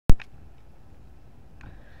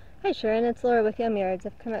Hi Sharon, it's Laura with Yum Yards.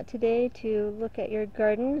 I've come out today to look at your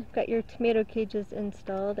garden. Got your tomato cages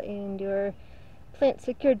installed and your plants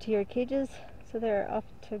secured to your cages, so they're off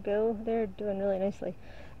to go. They're doing really nicely.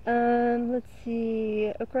 Let's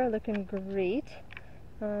see, okra looking great.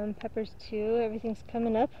 Peppers too, everything's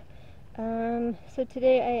coming up. So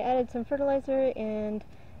today I added some fertilizer and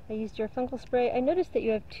I used your fungal spray. I noticed that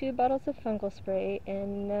you have 2 bottles of fungal spray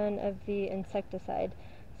and none of the insecticide.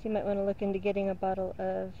 So you might want to look into getting a bottle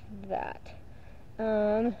of that.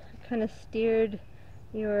 Kind of steered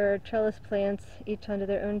your trellis plants each onto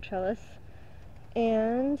their own trellis.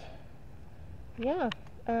 And yeah,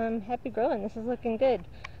 happy growing. This is looking good.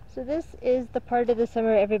 So this is the part of the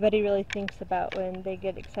summer everybody really thinks about when they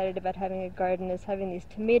get excited about having a garden, is having these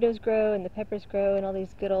tomatoes grow and the peppers grow and all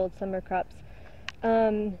these good old summer crops.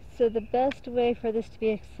 So the best way for this to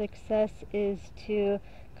be a success is to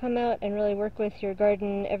come out and really work with your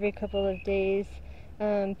garden every couple of days.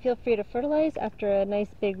 Feel free to fertilize after a nice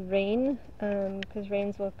big rain, because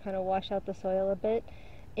rains will kind of wash out the soil a bit,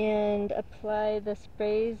 and apply the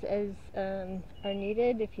sprays as are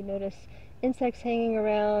needed. If you notice insects hanging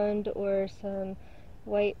around or some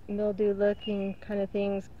white mildew looking kind of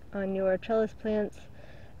things on your trellis plants,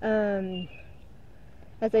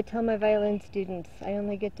 as I tell my violin students, I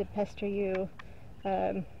only get to pester you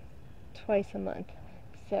twice a month.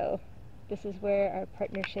 So this is where our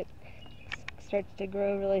partnership starts to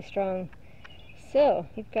grow really strong. So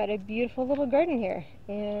you've got a beautiful little garden here,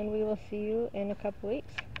 and we will see you in a couple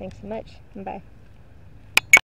weeks. Thanks so much, and bye.